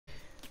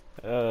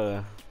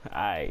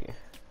Alright.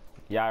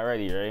 Y'all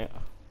ready, right?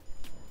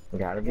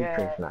 Gotta be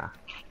Chris now.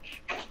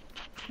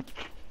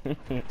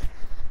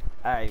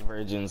 Alright,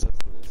 virgins, let's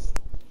do this.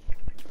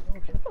 Oh,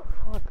 shut the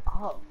fuck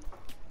up.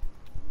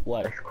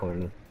 What? That's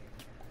corny.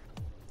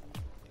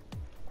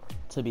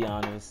 To be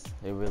honest,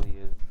 it really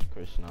is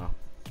Krishna.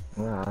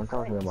 No, I'm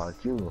talking about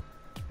you.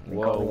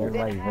 Whoa.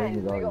 Everybody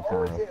virgin all the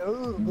time.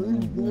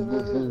 You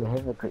just being a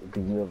hypocrite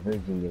because you're a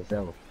virgin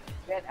yourself.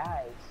 Dead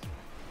eyes.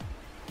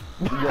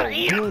 Yo,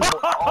 you,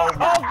 oh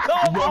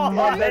my, your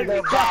mother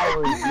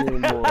devours you,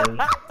 boy.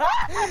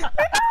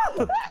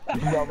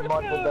 Your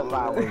mother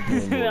devours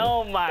you, boy.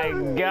 Oh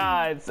my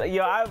god. So,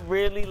 yo, I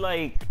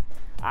really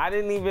I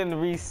didn't even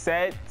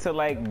reset to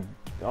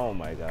oh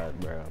my god,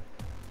 bro.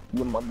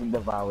 Your mother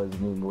devours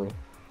me, boy.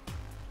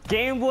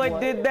 Game Boy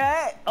did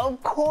that?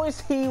 Of course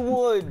he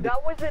would.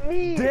 That wasn't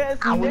me. There's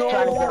I was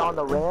trying to get on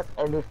the ramp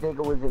and this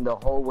nigga was in the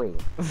hallway.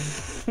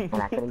 And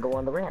I couldn't go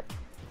on the ramp.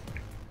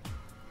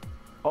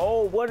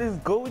 Oh, what is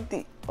good with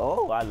the...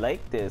 Oh, I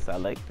like this. I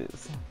like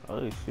this.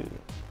 Oh, shoot.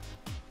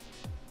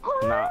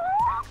 Nah.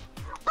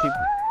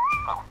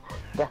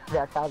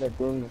 That's how the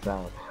thing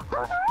sounds.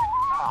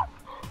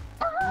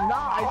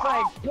 Nah, it's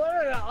like,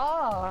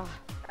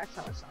 that's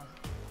how it sounds.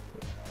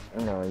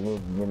 No,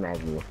 you're mad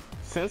at me.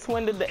 Since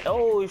when did the...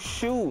 Oh,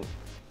 shoot.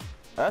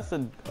 That's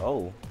a...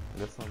 Oh.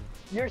 That's some...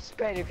 You're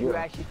sped if you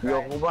actually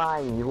Yo, crash. who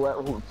behind you?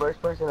 Who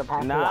first person to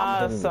pass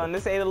Nah, me, son.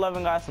 This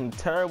 811 got some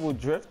terrible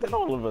drifting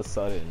all of a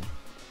sudden.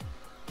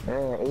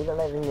 Man,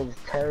 811 is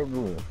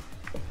terrible.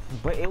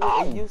 But it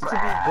used to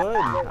be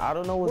good. I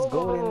don't know what's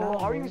going on now.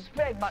 Are you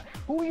sped?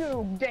 Who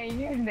you? Dang,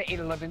 you using the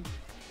 811?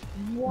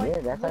 What? Yeah,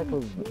 that's like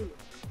his day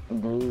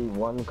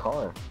one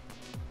car.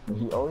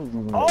 He always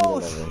uses the Oh,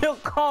 811.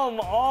 shit, come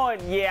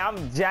on. Yeah,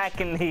 I'm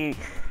jacking. He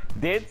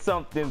did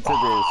something to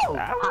this.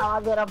 How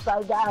I get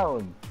upside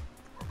down?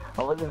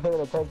 I wasn't paying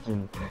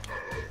attention.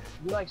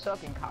 You like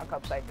sucking cock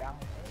upside down.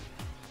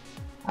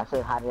 I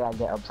said, how did I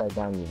get upside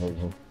down, you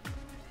virgin?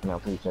 No,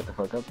 please shut the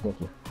fuck up. Thank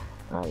you.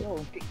 Alright.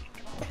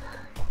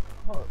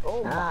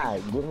 Nah,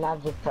 didn't I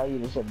just tell you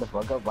to shut the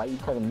fuck up? Why are you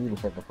telling me to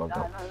shut the fuck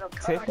up? No,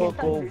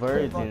 Typical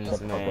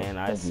virgins, man.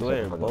 I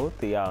swear,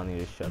 both of y'all need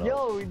to shut up.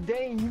 Yo,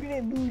 dang, you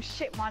didn't do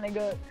shit, my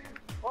nigga.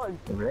 Fuck.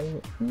 Right?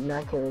 You're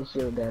not gonna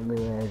show that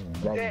little ass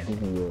black dick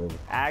of yours.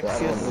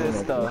 Ask your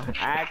sister.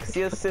 Ask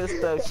your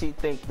sister if she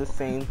think the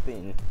same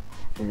thing.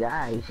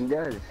 Yeah, she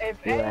does.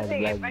 If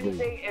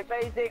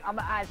anything,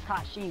 I'ma ask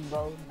Tashi,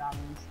 bro. Nah,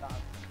 stop.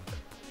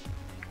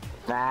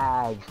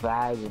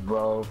 Fags,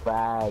 bro.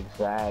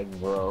 Fags,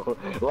 bro.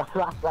 Why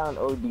do I sound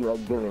OD like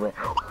Dylan? Like,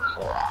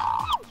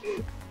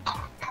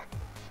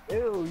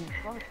 Ew, you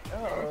fucked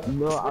up.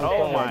 no, I'm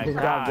Oh my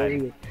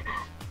god.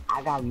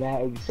 I got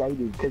mad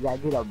excited because I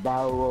did a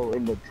barrel roll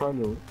in the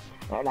tunnel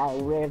and I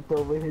ramped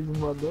over his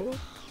mother.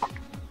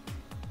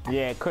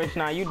 Yeah,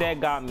 Krishna, you that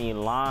got me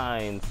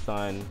lying,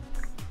 son.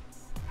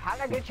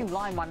 How'd I get you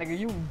lying, my nigga?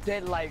 You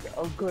dead like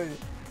a good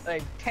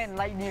 10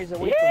 light years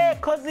away Yeah,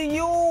 from cause of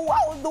you. I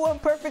was doing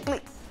perfectly.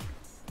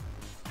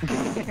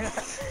 me.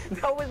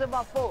 That wasn't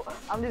my fault.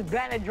 I'm just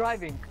bad at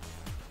driving.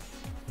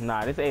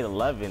 Nah, this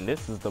 811.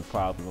 This is the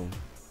problem.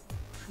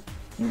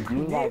 You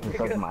green guys can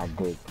suck my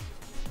dick.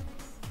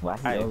 Why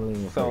he Alright, always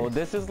in the so face?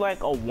 this is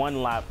like a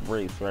one-lap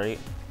race, right?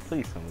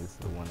 Please tell me this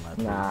is a one-lap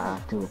Nah,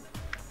 two.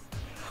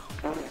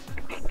 race.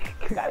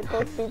 Gotta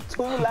go through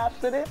 2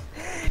 laps of this.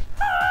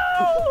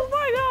 Oh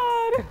my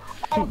god!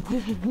 Oh,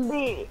 this is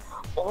lit!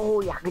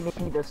 Oh, y'all gonna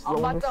see the I'm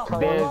slowest about to tunnel.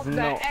 There's fall off no-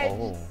 the edge.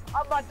 oh.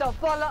 I'm about to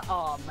fall off.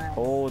 Oh, man.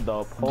 Hold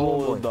up, Game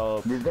hold Boy,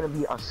 up. There's gonna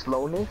be a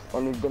slowness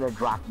and it's gonna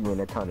drop you in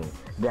a tunnel.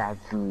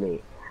 That's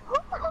lit.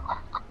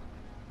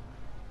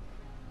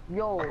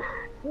 Yo,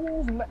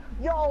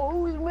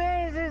 whose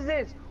man's is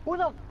this? Who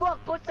the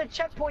fuck puts the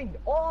checkpoint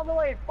all the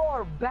way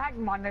far back,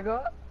 my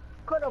nigga?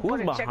 Could've put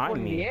Who's a behind checkpoint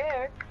in me? the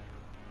air.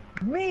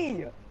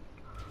 Me!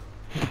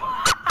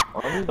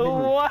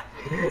 What?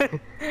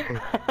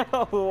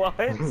 What?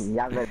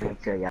 Y'all better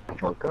make sure y'all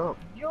fuck up.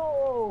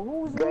 Yo,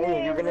 whose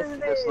Dang, you're man's gonna is see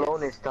the this?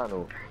 slowness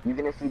tunnel. You're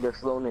gonna see the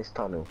slowness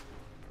tunnel.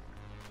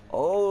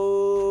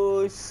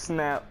 Oh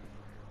snap!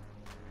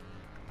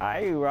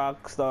 I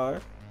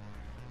Rockstar.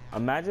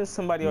 Imagine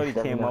somebody already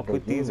stepping came out up the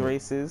with these game.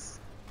 races.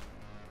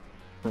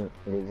 They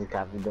just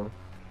copied them.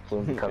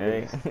 Change the Hey.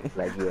 colors.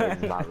 Like, yeah,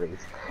 it's my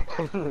race.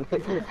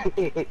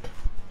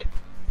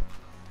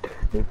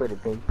 They put a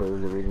pink for it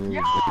was originally.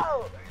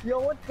 Yo,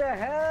 what the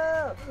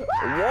hell?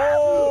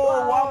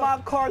 Whoa! Why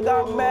my car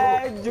got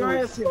mad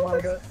drift? Shit, my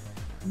nigga.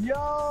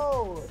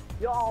 Yo,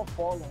 y'all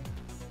falling.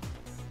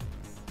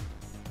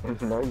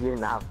 No, you're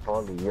not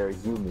falling. You're a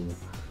human.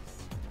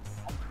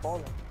 I'm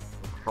falling.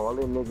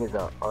 Falling niggas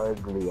are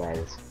ugly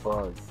as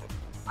fuck.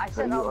 I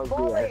said you I'm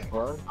ugly as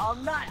falling. fuck?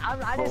 I'm not.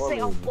 I didn't say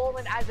I'm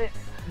Falling. falling as in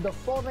the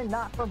falling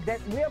not from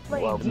death. We're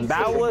playing Well, GTA.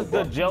 That was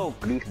the joke,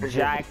 Be specific.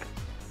 Jack.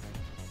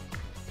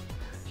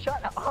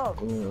 Shut up.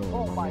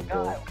 Oh my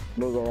god.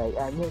 Nigga,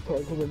 like, I'm not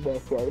talking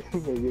about that.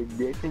 Nigga,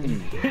 this is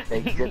me.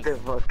 Like, shut the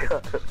fuck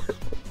up.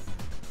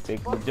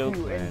 Take the Fuck joke,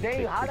 you. man. And they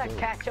Take how'd the I joke.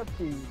 catch up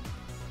to you?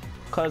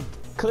 Cause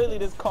clearly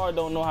this car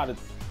don't know how to.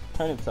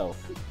 Turn himself.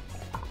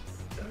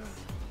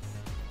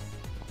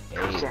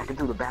 Shit, I can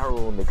do the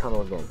barrel in the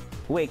tunnel again.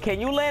 Wait, can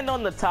you land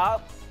on the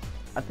top?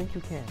 I think you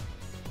can.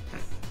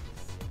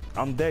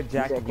 I'm dead,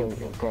 Jack. You said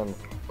can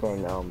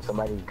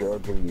somebody's girl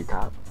give you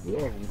top?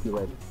 Yeah, you feel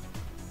like.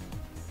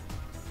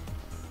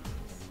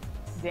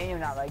 Daniel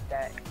not like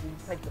that.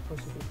 He's like the push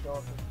of the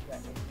show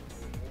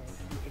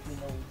if he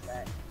knows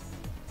that.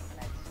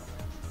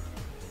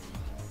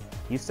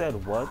 You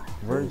said what?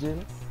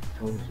 Virgin?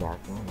 Who's Jack?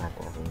 I'm not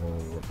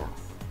definitely with that.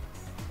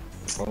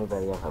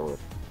 Anybody else I would.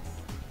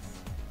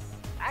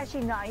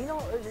 Actually, nah. You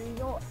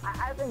know,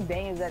 I think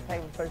Daniel's that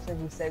type of person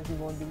who says he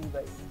won't do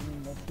like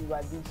he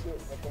might do shit,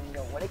 but then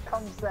when it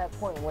comes to that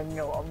point when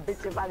I'm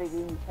bitching about it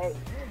in his head,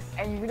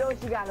 and you know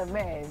she got a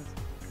man,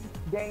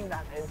 Daniel's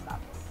not gonna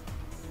stop it.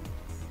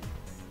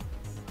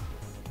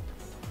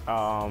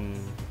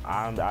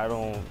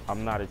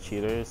 I'm not a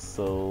cheater,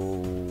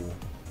 so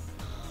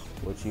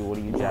what are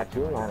you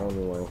jacking? You're not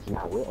anyone. She's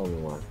not with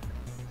anyone.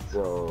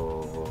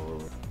 So.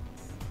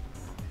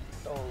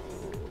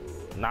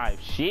 Nah,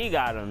 if she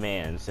got a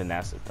man, then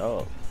that's a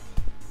dog.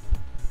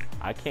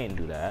 I can't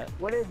do that.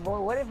 What if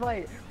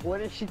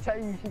she tell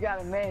you she got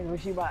a man when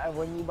you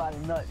buy a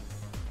nut?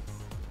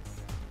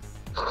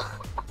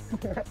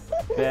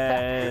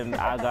 Then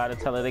I gotta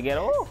tell her to get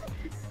off.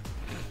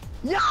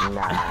 Yeah.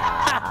 Nah.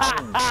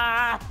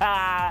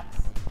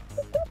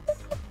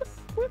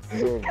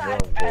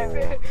 God damn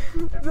it.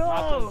 No.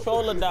 My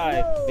controller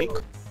died.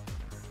 No.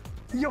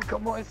 Yo,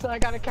 come on, son. I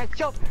gotta catch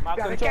up. My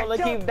controller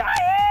keep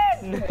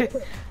dying.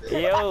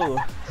 Yo.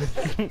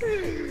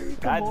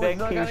 That thing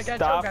keeps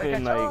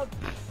stopping. Like.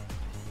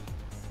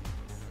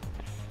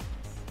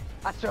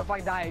 I swear if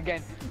I die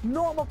again.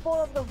 No, I'm gonna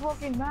fall off the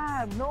fucking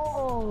map.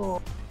 No.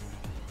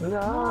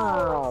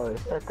 No.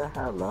 Shut the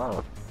hell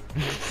up.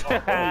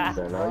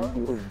 Son, all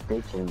you do is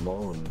bitch and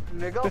moan.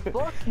 Nigga,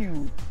 fuck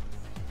you.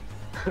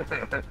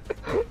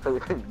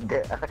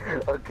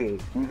 Okay,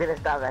 you're gonna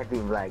stop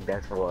acting black,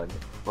 that's one.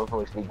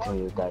 Before speak to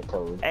me with that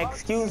tone.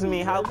 Excuse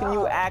me, how can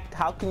you act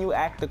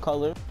the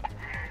color?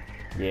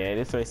 Yeah,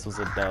 this race was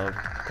a dub,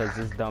 cause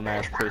this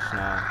dumbass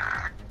Krishna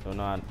don't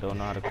know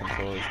how to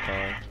control his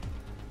car.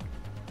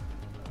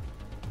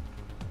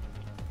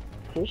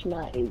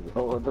 Krishna is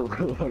all the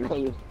way and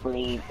they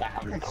played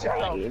down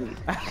crying.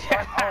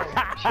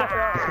 Shut up.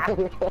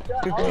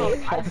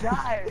 I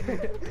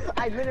died.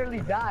 I literally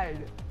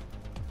died.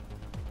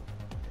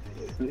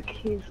 Look at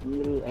his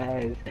little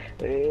ass.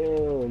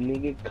 Ew,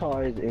 nigga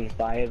cars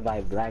inspired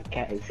by Black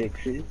Cat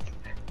 6s.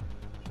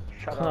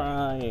 Shut up.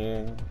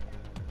 Crying.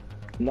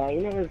 Now,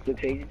 you know what's the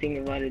crazy thing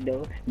about it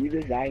though? You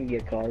designed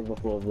your car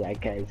before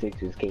Black Cat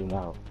 6s came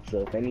out.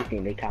 So if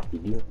anything, they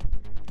copied you.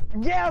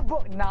 Yeah,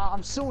 but nah,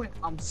 I'm suing.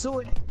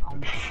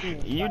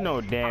 You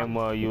know damn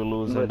well you're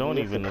losing. But Don't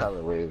it's even a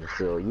colorway,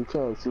 so you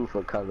can't sue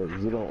for colors.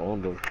 You don't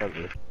own those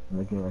colors.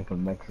 Looking like a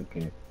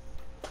Mexican.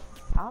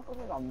 I don't look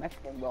like I'm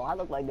Mexican, bro. I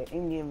look like the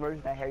Indian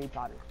version of Harry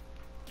Potter.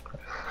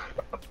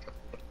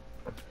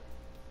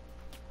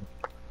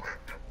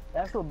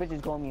 That's what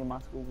bitches call me in my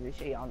school. They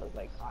say I look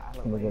like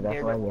Nigga,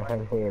 that's why your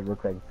hair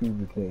looks like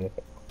pubic hair.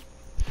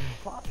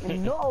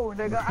 No,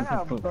 nigga, I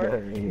got a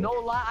bird. No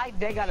lie,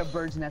 they got a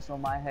bird's nest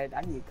on my head.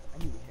 I need a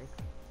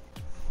haircut.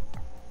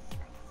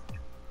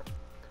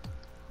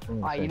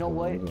 Alright, you know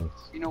what?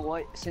 You know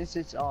what?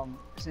 Since I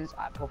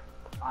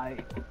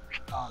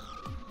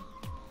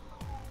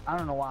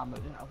don't know why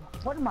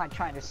what am I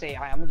trying to say?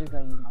 I'm just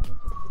gonna use my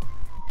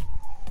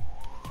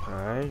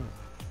Alright.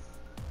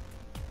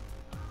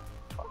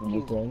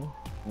 You think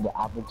the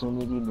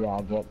opportunity that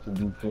I get to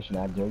do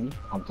Krishna dirty,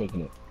 I'm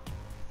taking it.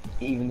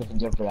 Even if it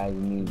jeopardizes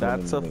me.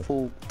 That's a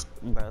fault.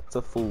 That's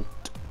a fault.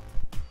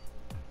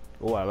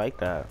 Oh, I like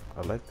that.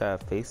 I like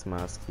that face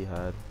mask he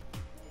had.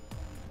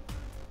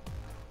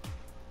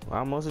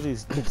 Wow, most of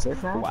these.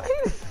 Why?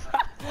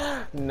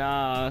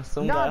 Nah,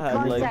 some guy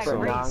had like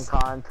some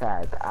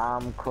non-contact.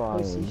 I'm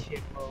crying.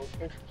 shit, bro.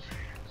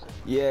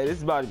 Yeah, this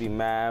is about to be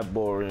mad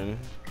boring.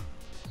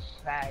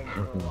 Bag,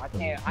 bro.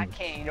 I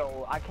can't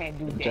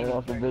do that. Turn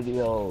off the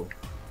video.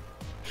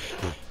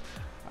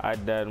 I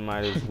dead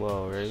might as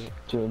well, right?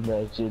 Turn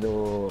that shit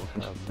off.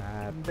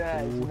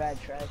 Mad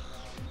trash.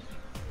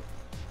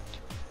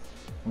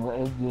 What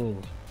is this?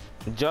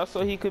 Just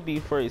so he could be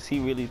first, he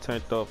really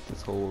turned off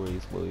this whole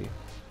race, boy.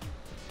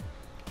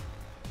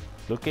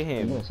 Look at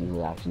We're him. gonna see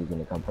who's actually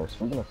gonna come first.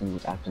 We're gonna see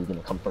who's actually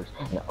gonna come first.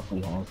 No,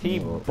 we have He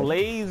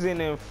blazing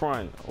in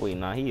front. Wait,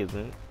 nah, he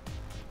isn't.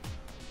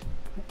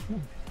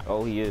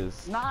 Oh, he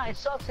is. Nah, it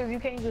sucks because you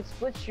can't use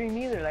split stream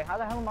either. Like, how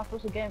the hell am I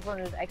supposed to get in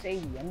front of this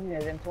X80? I need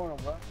an M-Torno,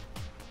 bro.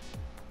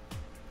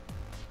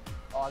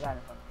 Oh, I got it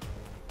in front of me.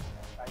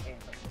 I got in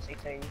front of the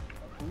 680.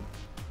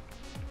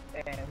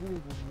 And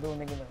who's this little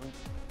nigga in the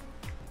roof?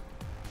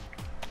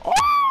 Oh,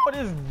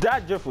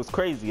 that drift was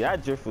crazy.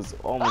 That drift was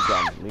almost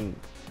got me lean.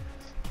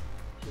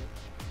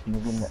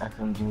 Nigga in the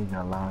FMG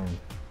got lying.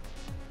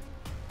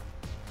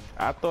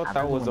 I thought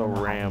that was a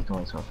ramp. I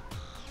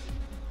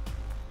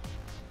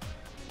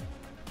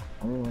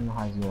don't even know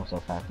how he's going so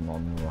fast in that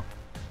mirror.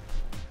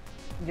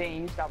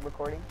 Jane, you stop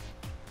recording?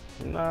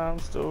 Nah, I'm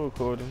still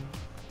recording.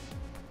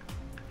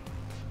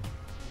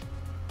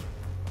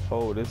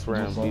 Oh, this Just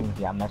round saying, beat. if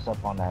y'all mess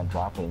up on that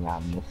drop and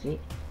y'all miss it,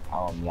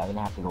 y'all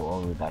gonna have to go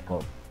all the way back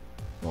up.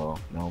 So,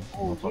 no.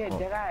 Oh, no fuck yeah, up.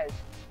 dead eyes.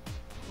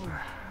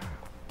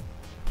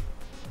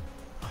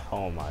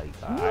 Oh my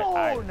god.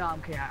 No, no,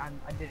 I'm kidding. I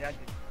did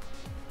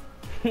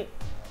it.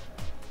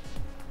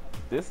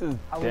 This is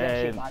I was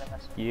actually dead. mad at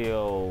myself.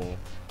 Yo.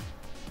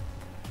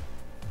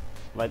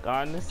 Like, The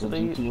honestly.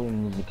 GTA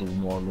music is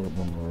more lit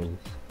than the race.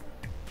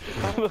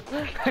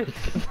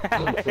 That's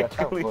how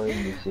Exactly.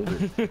 boring this shit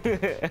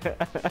is.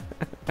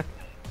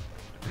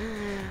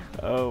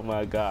 Oh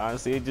my god,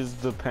 honestly it just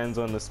depends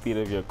on the speed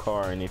of your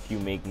car and if you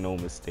make no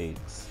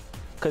mistakes.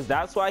 Cause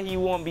that's why he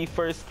won't be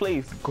first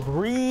place.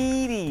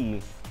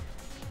 Greedy!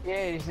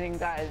 Yeah, this thing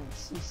got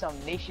some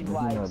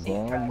nationwide You know safe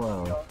damn traffic,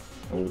 well,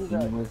 yo. if he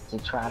was to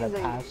try to he's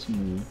a- pass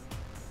me,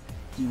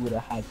 he would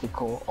have had to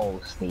call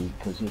Allstate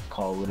because his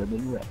car would have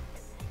been wrecked.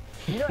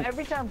 You know,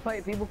 every time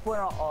people put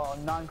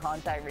on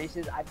non-contact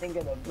races, I think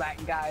of the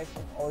black guy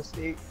from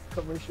Allstate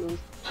commercials.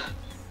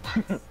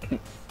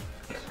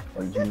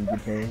 Or you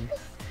depends.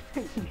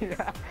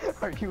 Yeah,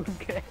 are you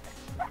okay?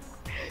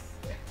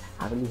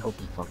 I really hope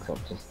he fucks up.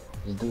 Just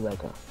do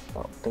like a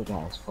big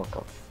ass fuck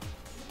up.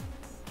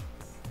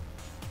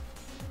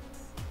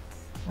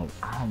 Like,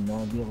 I have no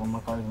idea why my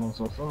car is going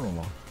so slow right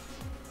now.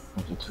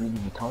 Like, it's really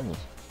retarded.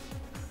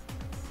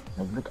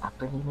 Like, look,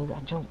 after he made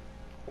that jump.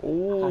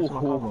 Ooh,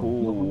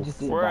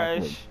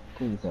 fresh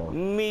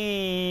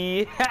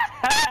me.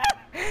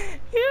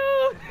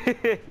 You.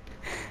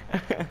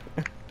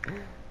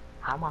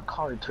 How my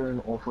car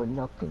turned off for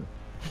nothing?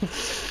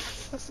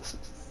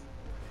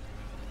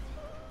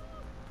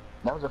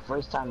 That was the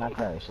first time I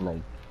crashed.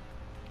 Like,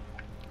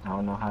 I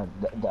don't know how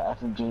the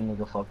FMJ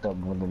nigga fucked up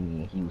more than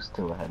me. He was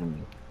still ahead of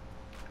me.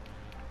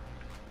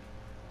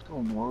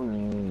 Don't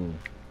worry.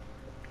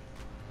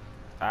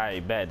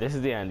 Alright, bet. This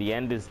is the end. The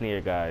end is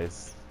near,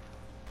 guys.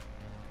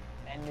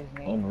 And his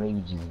name. And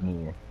rage is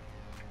near.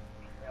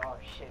 Oh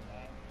shit,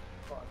 man.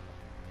 Fuck.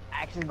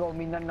 Action's gonna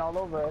be nothing all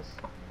over us.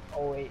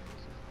 Oh wait.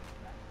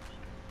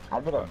 I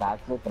did a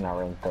backflip and I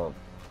ranked up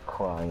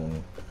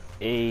crying.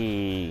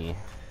 Hey.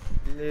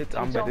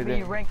 I'm better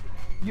than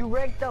you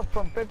ranked up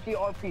from 50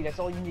 RP, that's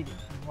all you needed.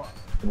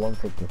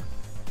 150.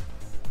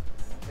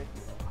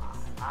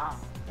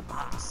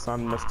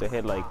 Son must have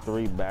hit like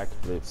 3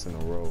 backflips in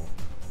a row.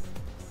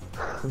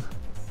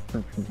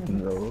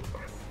 No.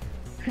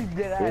 Did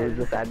It was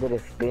just I did a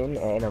spin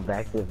and a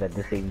backflip at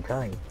the same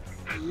time.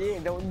 Yeah,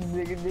 don't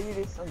nigga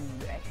this some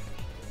back.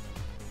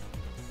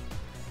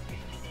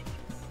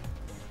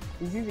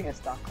 He's using a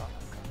stock car.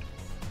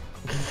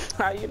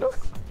 How you know?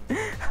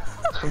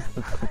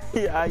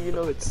 Yeah, you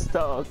know it's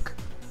stuck.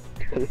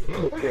 Yo,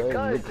 look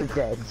at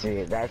that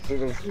shit. That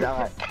shit is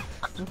stuck.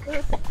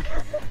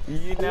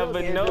 You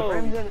never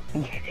know.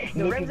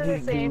 The rims are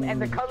the same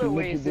and the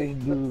colorway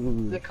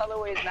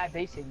is not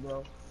basic,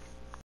 bro.